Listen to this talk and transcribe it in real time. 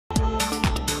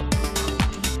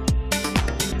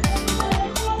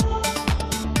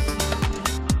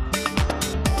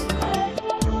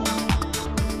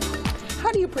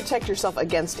protect yourself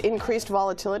against increased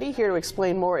volatility? Here to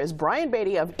explain more is Bryan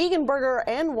Beatty of Eganberger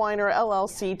and Weiner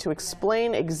LLC to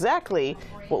explain exactly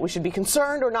what we should be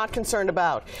concerned or not concerned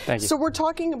about. Thank you. So we're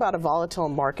talking about a volatile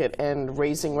market and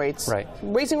raising rates. Right.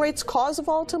 Raising rates cause a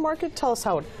volatile market? Tell us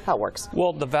how it works.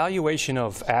 Well, the valuation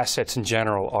of assets in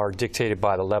general are dictated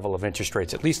by the level of interest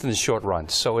rates, at least in the short run.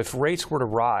 So if rates were to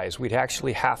rise, we'd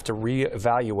actually have to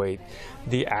reevaluate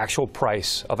the actual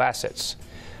price of assets,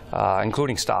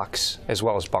 including stocks as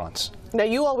well as bonds. Now,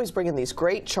 you always bring in these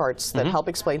great charts that help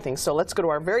explain things. So let's go to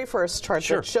our very first chart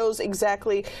that shows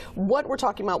exactly what we're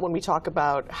talking about when we talk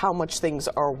about how much things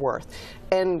are worth.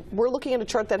 And we're looking at a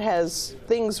chart that has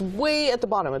things way at the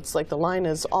bottom. It's like the line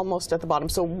is almost at the bottom.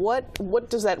 So what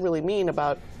does that really mean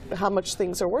about how much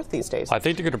things are worth these days? I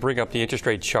think they're going to bring up the interest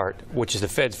rate chart, which is the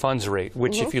Fed funds rate,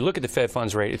 which if you look at the Fed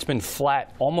funds rate, it's been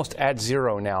flat, almost at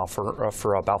zero now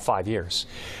for about 5 years.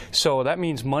 So that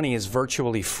means money is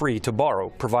virtually free to borrow,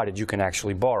 provided you can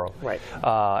actually borrow. Right.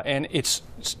 And it's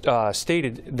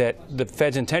stated that the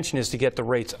Fed's intention is to get the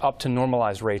rates up to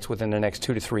normalized rates within the next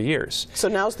 2 to 3 years. So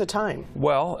now's the time.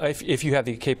 Well, if you have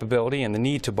the capability and the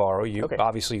need to borrow,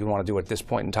 obviously you want to do it at this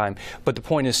point in time. But the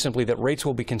point is simply that rates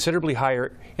will be considerably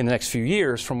higher in the next few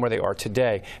years from where they are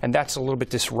today, and that's a little bit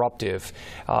disruptive.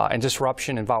 And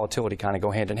disruption and volatility kind of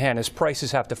go hand in hand as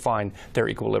prices have to find their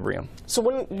equilibrium. So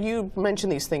when you mention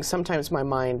these things, sometimes my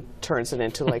mind turns it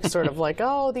into like sort of like,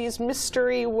 oh, these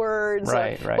mystery words.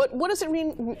 Right. But what does it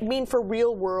mean for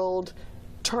real world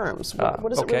terms? What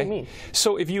does it really mean?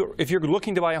 So if you're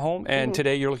looking to buy a home and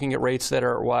today you're looking at rates that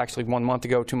are, well, actually 1 month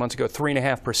ago, 2 months ago,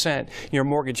 3.5%, your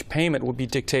mortgage payment would be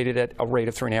dictated at a rate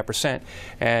of 3.5%.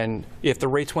 And if the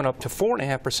rates went up to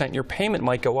 4.5%, your payment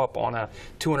might go up on a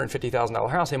 $250,000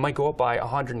 house. It might go up by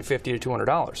 $150 to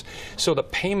 $200. So the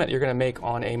payment you're going to make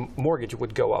on a mortgage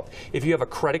would go up. If you have a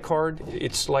credit card,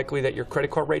 it's likely that your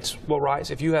credit card rates will rise.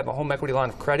 If you have a home equity line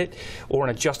of credit or an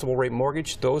adjustable rate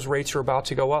mortgage, those rates are about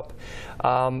to go up.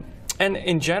 And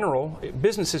in general,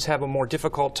 businesses have a more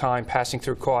difficult time passing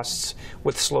through costs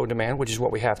with slow demand, which is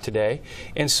what we have today.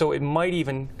 And so it might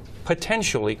even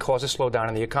potentially cause a slowdown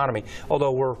in the economy,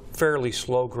 although we're fairly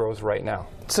slow growth right now.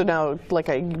 So now, like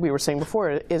we were saying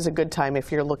before, is a good time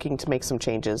if you're looking to make some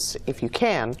changes, if you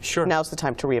can. Sure. Now's the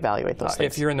time to reevaluate those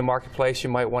things. If you're in the marketplace, you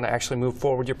might want to actually move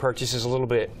forward your purchases a little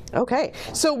bit. Okay.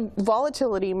 So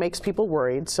volatility makes people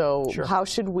worried. So how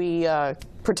should we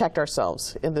protect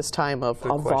ourselves in this time of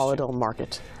a volatile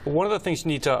market? One of the things you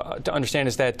need to understand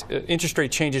is that interest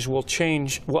rate changes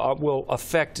will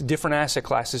affect different asset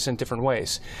classes in different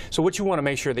ways. So what you want to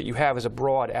make sure that you have is a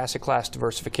broad asset class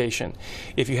diversification.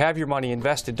 If you have your money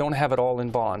invested, don't have it all in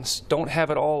bonds. Don't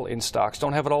have it all in stocks.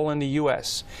 Don't have it all in the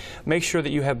U.S. Make sure that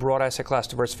you have broad asset class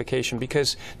diversification,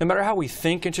 because no matter how we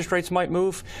think interest rates might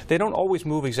move, they don't always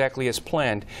move exactly as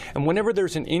planned. And whenever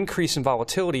there's an increase in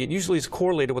volatility, it usually is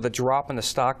correlated with a drop in the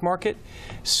stock market.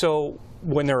 So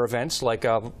when there are events like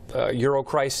a Euro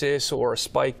crisis or a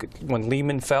spike when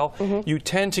Lehman fell, you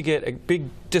tend to get a big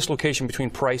dislocation between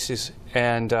prices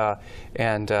and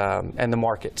the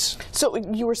markets. So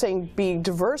you were saying be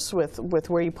diverse with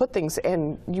where you put things,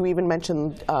 and you even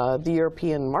mentioned the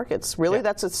European markets. Really,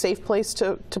 that's a safe place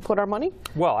to put our money?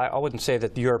 Well, I wouldn't say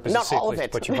that Europe is a safe place to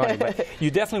put your money, but you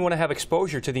definitely want to have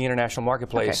exposure to the international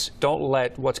marketplace. Don't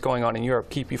let what's going on in Europe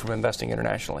keep you from investing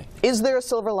internationally. Is there a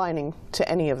silver lining to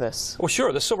any of this? Well,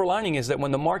 sure. The silver lining is that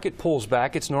when the market pulls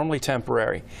back, it's normally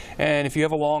temporary. And if you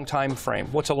have a long time frame,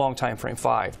 what's a long time frame?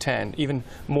 5, 10, even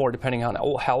more, depending on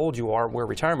how old you are, where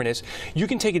retirement is, you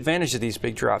can take advantage of these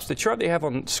big drops. The chart they have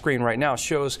on the screen right now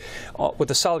shows with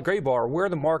the solid gray bar where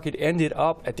the market ended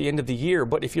up at the end of the year.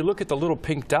 But if you look at the little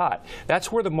pink dot,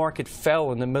 that's where the market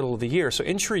fell in the middle of the year. So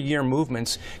intra-year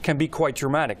movements can be quite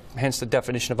dramatic, hence the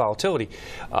definition of volatility.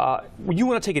 You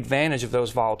want to take advantage of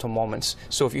those volatile moments.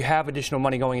 So if you have additional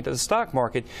money going into the stock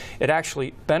market, it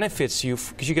actually benefits you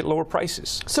because you get lower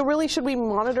prices. So really, should we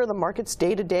monitor the markets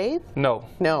day to day? No.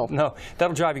 No. No.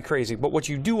 That'll drive you crazy. But what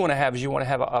you do want to have is you want to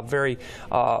have a very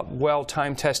well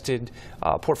time-tested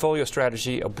portfolio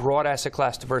strategy, a broad asset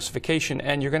class diversification,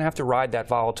 and you're going to have to ride that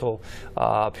volatile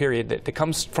period that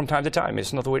comes from time to time.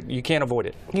 It's another way, you can't avoid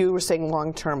it. You were saying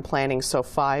long-term planning, so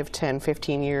 5, 10,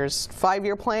 15 years.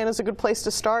 5-year plan is a good place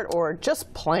to start, or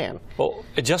just plan? Well,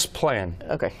 just plan.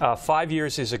 Okay. 5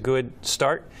 years is a good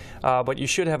start, but you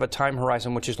should have a time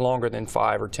horizon which is longer than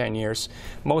 5 or 10 years.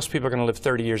 Most people are going to live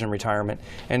 30 years in retirement,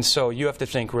 and so you have to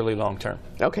think really long-term.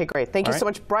 Okay, great. Thank you so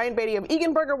much, Bryan Beatty of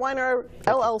Eganberger Weiner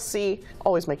LLC,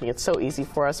 always making it so easy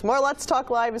for us. More Let's Talk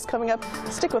Live is coming up.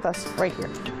 Stick with us right here.